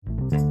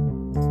What's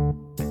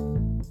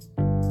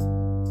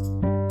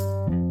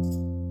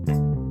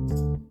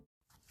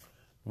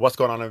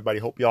going on, everybody?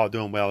 Hope y'all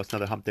doing well. It's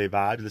another Hump Day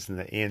Vibes. Listen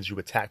to Andrew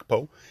Attack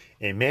Poe.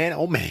 And man,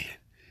 oh man,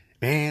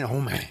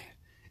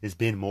 it's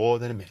been more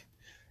than a minute.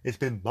 It's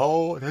been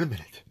more than a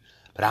minute.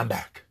 But I'm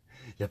back.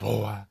 Your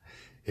boy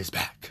is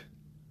back.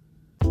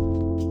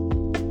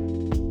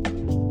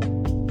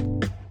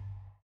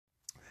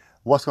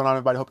 What's going on,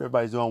 everybody? Hope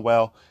everybody's doing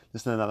well.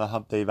 Listen to another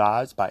Hump Day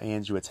Vibes by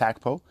Andrew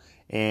Attack Poe.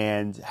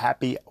 And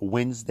happy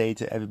Wednesday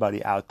to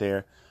everybody out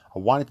there. I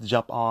wanted to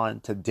jump on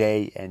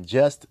today and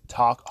just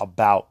talk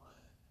about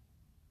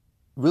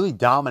really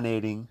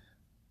dominating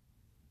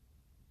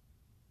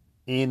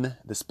in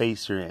the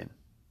space you're in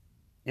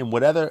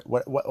whatever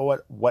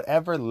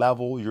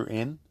level you're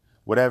in,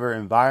 whatever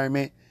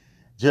environment,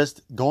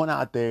 just going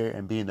out there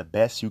and being the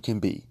best you can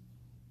be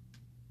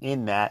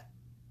in that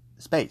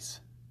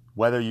space.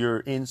 Whether you're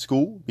in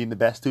school, being the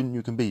best student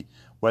you can be,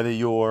 whether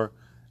you're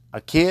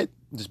a kid,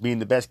 just being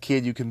the best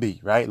kid you can be,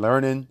 right?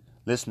 Learning,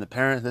 listening to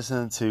parents,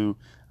 listening to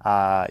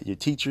your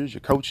teachers,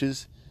 your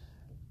coaches,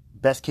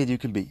 best kid you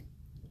can be.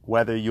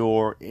 Whether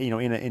you're,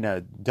 in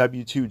a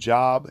W-2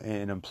 job,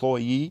 an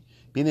employee,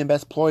 being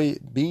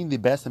the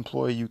best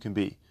employee you can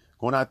be,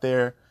 going out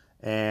there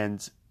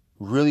and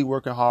really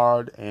working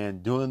hard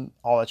and doing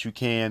all that you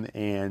can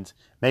and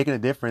making a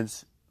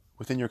difference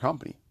within your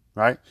company,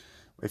 right?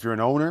 If you're an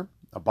owner,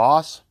 a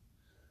boss,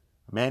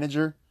 a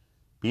manager,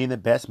 being the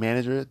best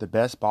manager, the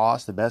best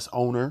boss, the best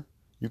owner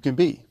you can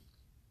be,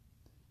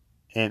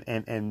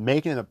 and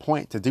making it a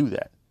point to do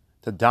that,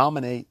 to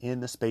dominate in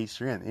the space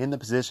you're in the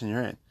position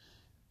you're in.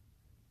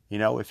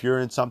 If you're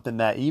in something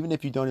that, even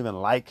if you don't even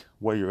like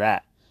where you're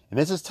at, and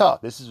this is tough,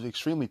 this is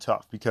extremely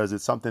tough because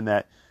it's something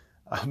that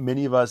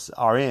many of us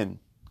are in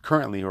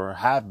currently or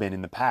have been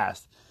in the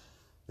past.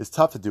 It's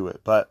tough to do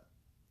it, but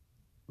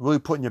really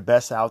putting your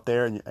best out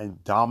there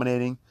and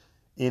dominating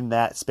in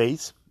that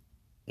space,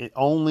 it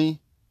only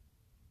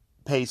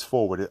pays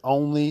forward. It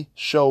only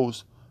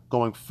shows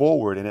going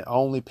forward, and it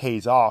only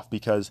pays off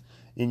because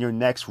in your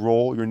next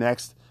role, your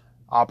next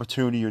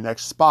opportunity, your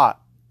next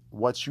spot,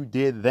 what you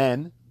did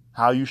then,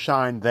 how you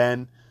shine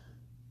then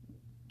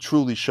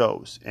truly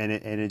shows, and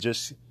it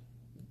just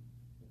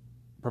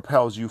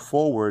propels you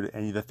forward.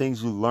 And the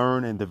things you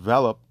learn and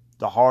develop,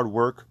 the hard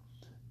work,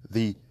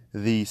 the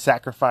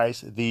sacrifice,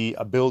 the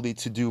ability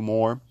to do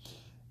more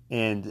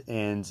and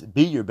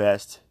be your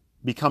best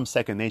becomes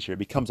second nature. It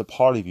becomes a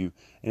part of you,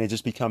 and it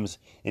just becomes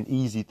an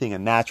easy thing, a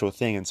natural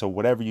thing. And so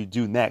whatever you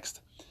do next,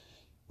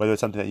 whether it's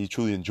something that you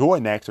truly enjoy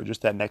next or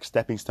just that next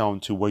stepping stone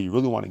to where you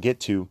really want to get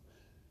to,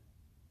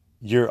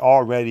 you're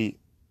already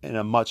in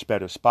a much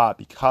better spot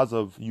because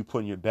of you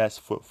putting your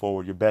best foot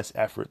forward, your best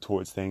effort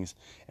towards things,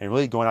 and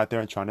really going out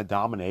there and trying to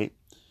dominate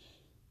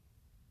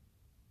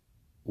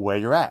where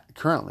you're at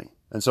currently.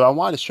 And so I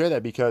wanted to share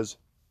that because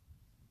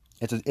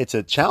it's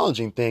a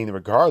challenging thing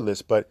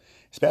regardless, but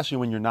especially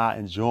when you're not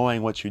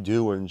enjoying what you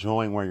do or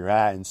enjoying where you're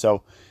at. And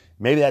so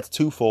maybe that's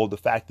twofold. The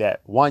fact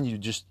that, one, you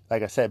just,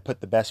 like I said,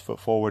 put the best foot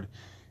forward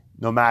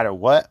no matter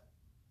what,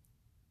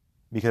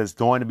 because it's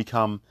going to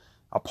become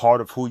a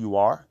part of who you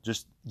are,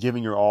 just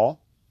giving your all.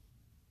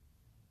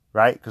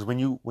 Right? Because when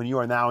you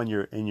are now in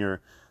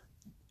your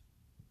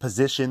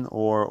position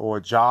or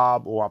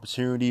job or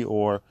opportunity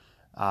or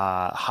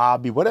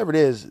hobby, whatever it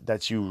is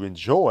that you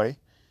enjoy,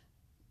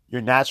 you're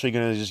naturally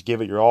going to just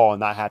give it your all and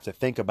not have to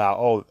think about,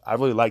 oh, I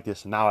really like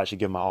this and now I should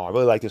give my all. I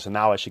really like this and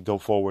now I should go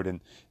forward and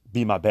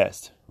be my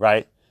best,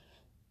 right?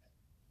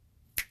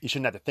 You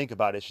shouldn't have to think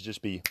about it. It should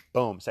just be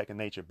boom, second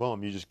nature,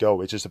 boom, you just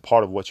go. It's just a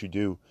part of what you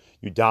do.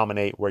 You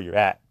dominate where you're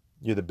at.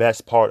 You're the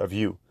best part of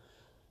you.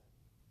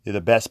 You're the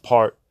best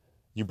part.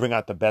 You bring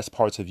out the best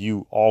parts of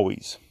you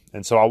always.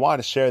 And so I wanted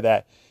to share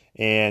that.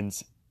 And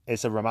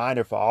it's a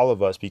reminder for all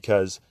of us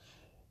because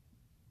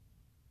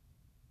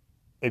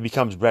it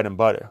becomes bread and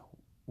butter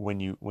when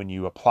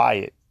you apply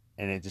it,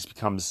 and it just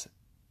becomes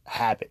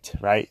habit,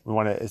 right? We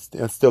want to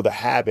instill the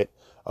habit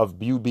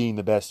of you being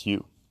the best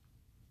you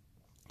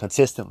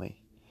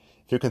consistently.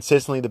 If you're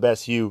consistently the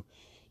best you,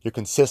 you're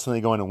consistently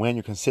going to win.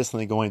 You're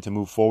consistently going to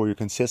move forward. You're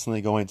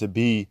consistently going to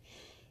be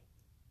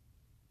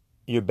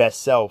your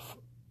best self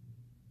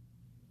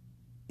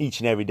each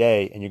and every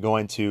day, and you're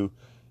going to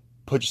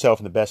put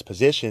yourself in the best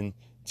position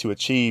to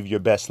achieve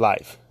your best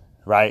life,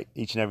 right?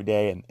 Each and every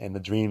day, and the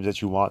dreams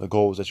that you want, the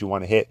goals that you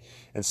want to hit.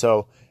 And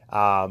so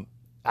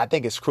I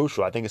think it's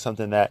crucial. I think it's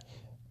something that,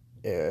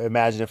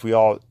 imagine if we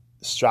all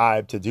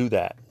strive to do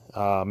that.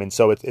 And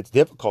so it's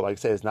difficult. Like I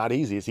said, it's not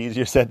easy. It's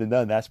easier said than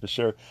done, that's for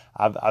sure.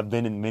 I've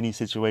been in many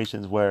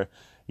situations where,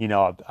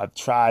 I've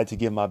tried to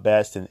give my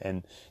best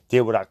and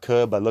did what I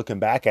could, but looking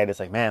back at it, it's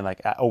like, man,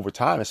 like over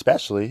time,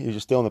 especially if you're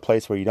still in the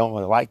place where you don't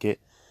really like it,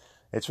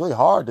 it's really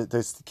hard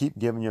to keep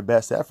giving your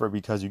best effort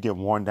because you get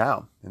worn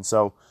down. And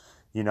so,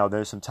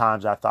 there's some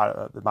times I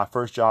thought my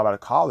first job out of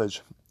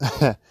college,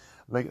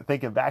 like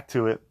thinking back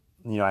to it,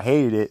 I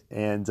hated it.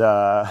 And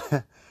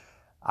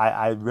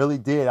I really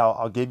did.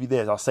 I'll give you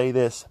this. I'll say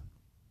this.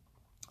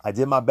 I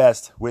did my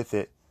best with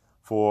it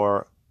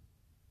for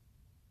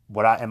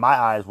in my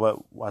eyes, what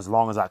as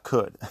long as I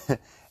could.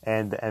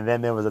 and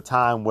then there was a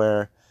time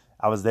where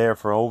I was there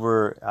for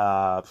over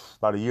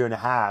about a year and a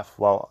half.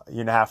 Well, a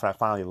year and a half when I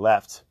finally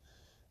left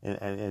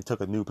and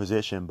took a new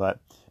position. But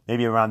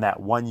maybe around that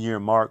 1 year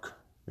mark,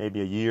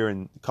 maybe a year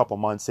and a couple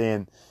months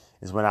in,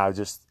 is when I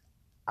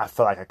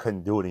felt like I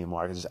couldn't do it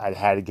anymore. I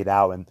had to get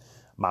out, and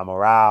my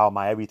morale,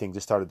 my everything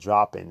just started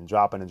dropping,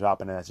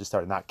 and I just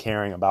started not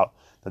caring about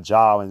the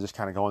job and just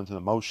kind of going through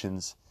the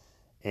motions.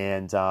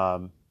 And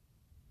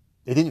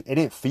it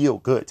didn't feel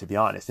good, to be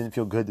honest. It didn't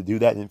feel good to do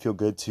that. It didn't feel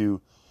good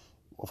to,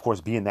 of course,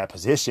 be in that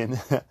position,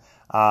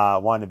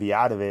 wanting to be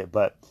out of it,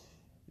 but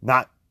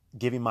not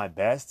giving my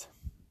best.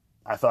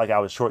 I felt like I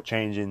was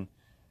shortchanging,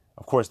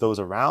 of course, those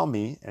around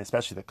me, and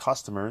especially the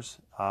customers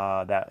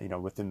that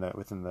within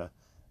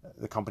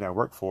the company I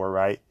work for,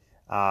 right?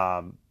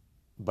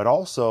 But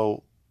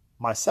also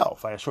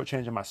myself. I was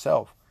shortchanging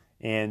myself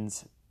and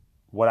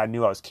what I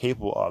knew I was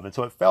capable of, and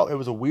so it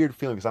was a weird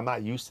feeling because I'm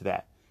not used to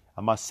that.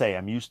 I must say,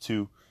 I'm used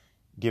to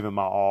giving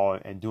my all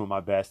and doing my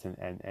best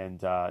and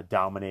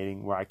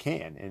dominating where I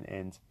can,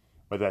 and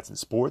whether that's in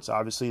sports,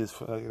 obviously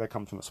that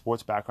comes from a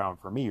sports background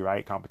for me,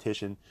 right?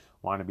 Competition,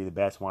 wanting to be the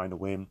best, wanting to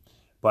win,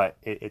 but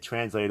it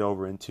translated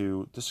over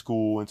into the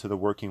school, into the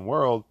working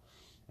world,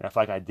 and I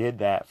feel like I did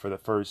that for the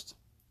first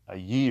a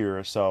year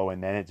or so,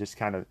 and then it just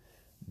kind of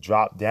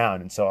dropped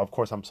down. And so, of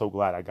course, I'm so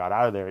glad I got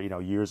out of there,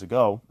 years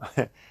ago.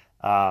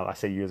 I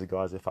say years ago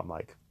as if I'm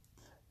like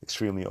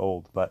extremely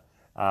old, but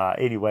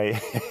anyway,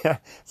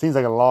 seems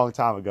like a long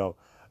time ago,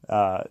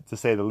 to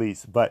say the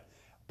least. But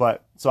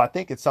so I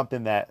think it's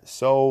something that's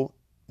so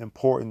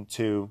important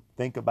to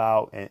think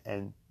about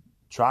and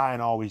try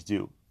and always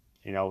do.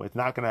 It's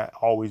not going to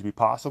always be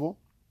possible.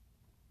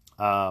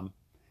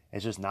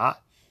 It's just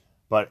not.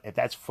 But if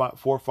that's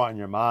forefront in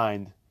your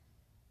mind,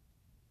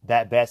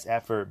 that best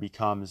effort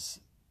becomes,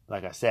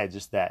 like I said,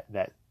 just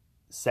that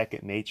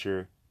second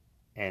nature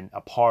and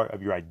a part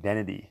of your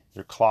identity,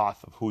 your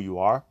cloth of who you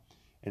are.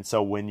 And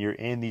so when you're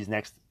in these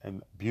next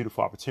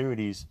beautiful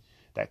opportunities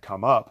that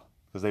come up,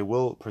 because they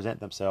will present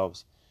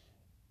themselves,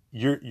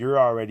 you're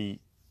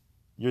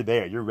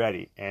there, you're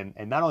ready. And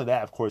not only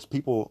that, of course,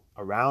 people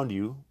around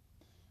you,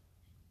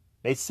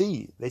 they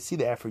see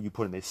the effort you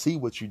put in. They see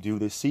what you do.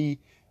 They see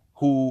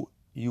who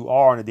you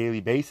are on a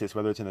daily basis,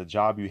 whether it's in a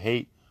job you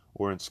hate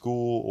or in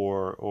school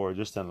or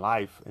just in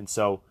life. And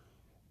so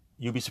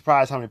you'd be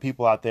surprised how many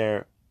people out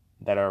there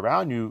that are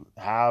around you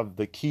have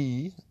the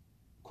key,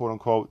 quote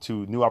unquote,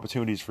 to new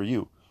opportunities for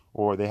you,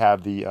 or they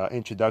have the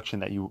introduction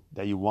that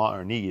you want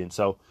or need. And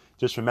so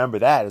just remember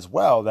that as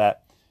well,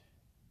 that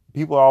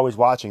people are always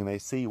watching. They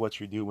see what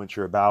you do, what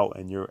you're about,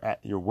 and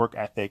your work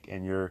ethic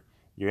and your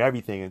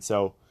everything. And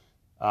so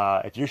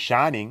if you're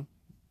shining,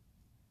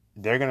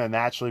 they're gonna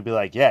naturally be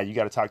like, yeah, you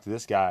got to talk to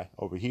this guy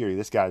over here.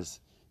 This guy's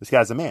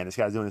the man. This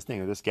guy's doing his thing,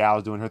 or this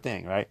gal's doing her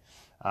thing, right?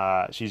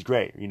 She's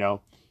great,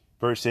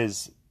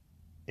 versus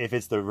if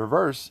it's the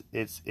reverse,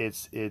 it's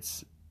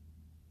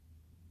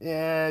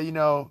yeah,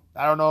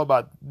 I don't know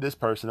about this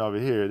person over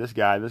here, this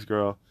guy, this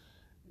girl.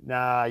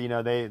 Nah,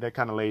 they're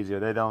kind of lazy, or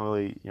they don't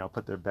really,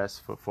 put their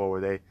best foot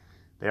forward.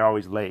 They're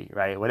always late,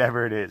 right?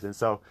 Whatever it is. And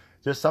so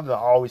just something to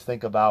always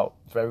think about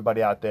for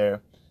everybody out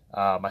there,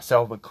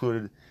 myself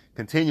included,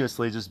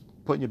 continuously just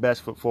putting your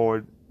best foot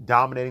forward,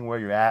 dominating where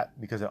you're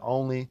at, because it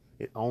only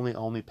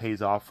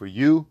pays off for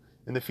you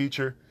in the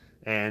future.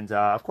 And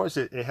of course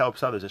it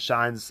helps others. It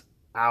shines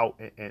out,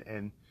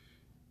 and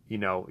you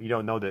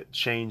don't know the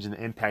change and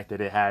the impact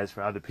that it has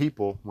for other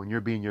people. When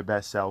you're being your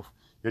best self,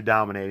 you're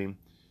dominating,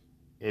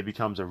 it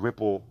becomes a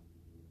ripple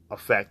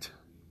effect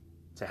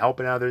to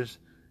helping others,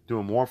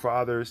 doing more for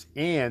others,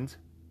 and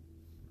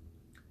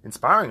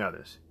inspiring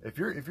others. If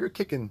you're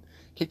kicking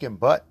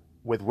butt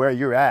with where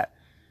you're at,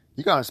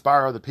 you're gonna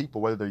inspire other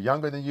people, whether they're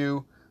younger than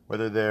you,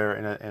 whether they're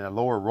in a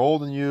lower role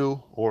than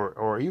you,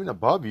 or even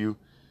above you.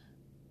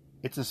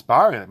 It's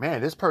inspiring.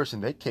 Man, this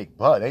person, they kick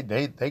butt.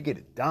 They get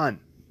it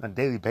done on a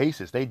daily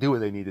basis. They do what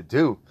they need to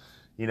do.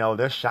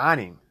 They're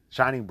shining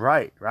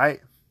bright, right?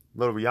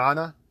 Little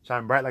Rihanna,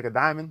 shining bright like a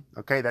diamond.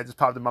 Okay, that just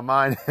popped in my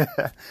mind.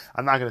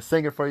 I'm not gonna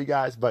sing it for you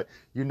guys, but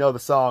you know the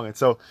song. And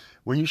so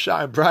when you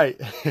shine bright,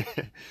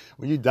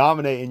 when you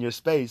dominate in your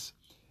space,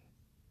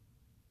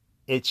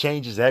 it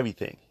changes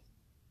everything.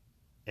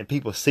 And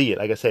people see it.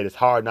 Like I said, it's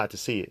hard not to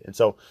see it. And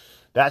so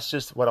that's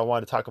just what I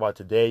wanted to talk about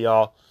today,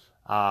 y'all.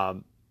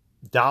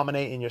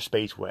 Dominate in your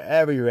space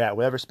wherever you're at,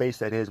 whatever space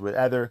that is,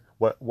 whatever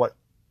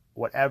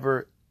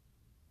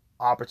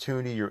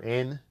opportunity you're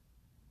in,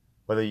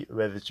 whether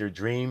it's your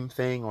dream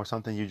thing or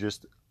something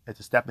it's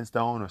a stepping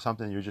stone or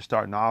something you're just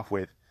starting off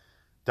with.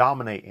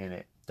 Dominate in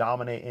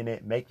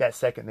it. Make that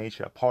second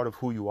nature a part of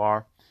who you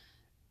are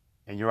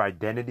and your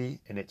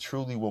identity, and it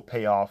truly will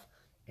pay off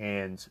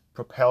and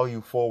propel you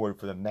forward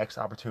for the next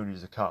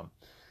opportunities to come.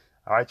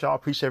 All right, y'all.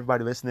 Appreciate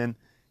everybody listening.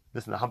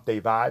 Listen to Hump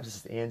Day Vibes. This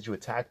is Andrew at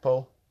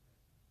TACPO.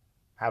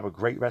 Have a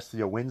great rest of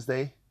your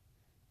Wednesday.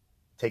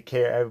 Take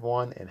care,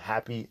 everyone, and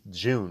happy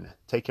June.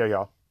 Take care,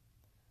 y'all.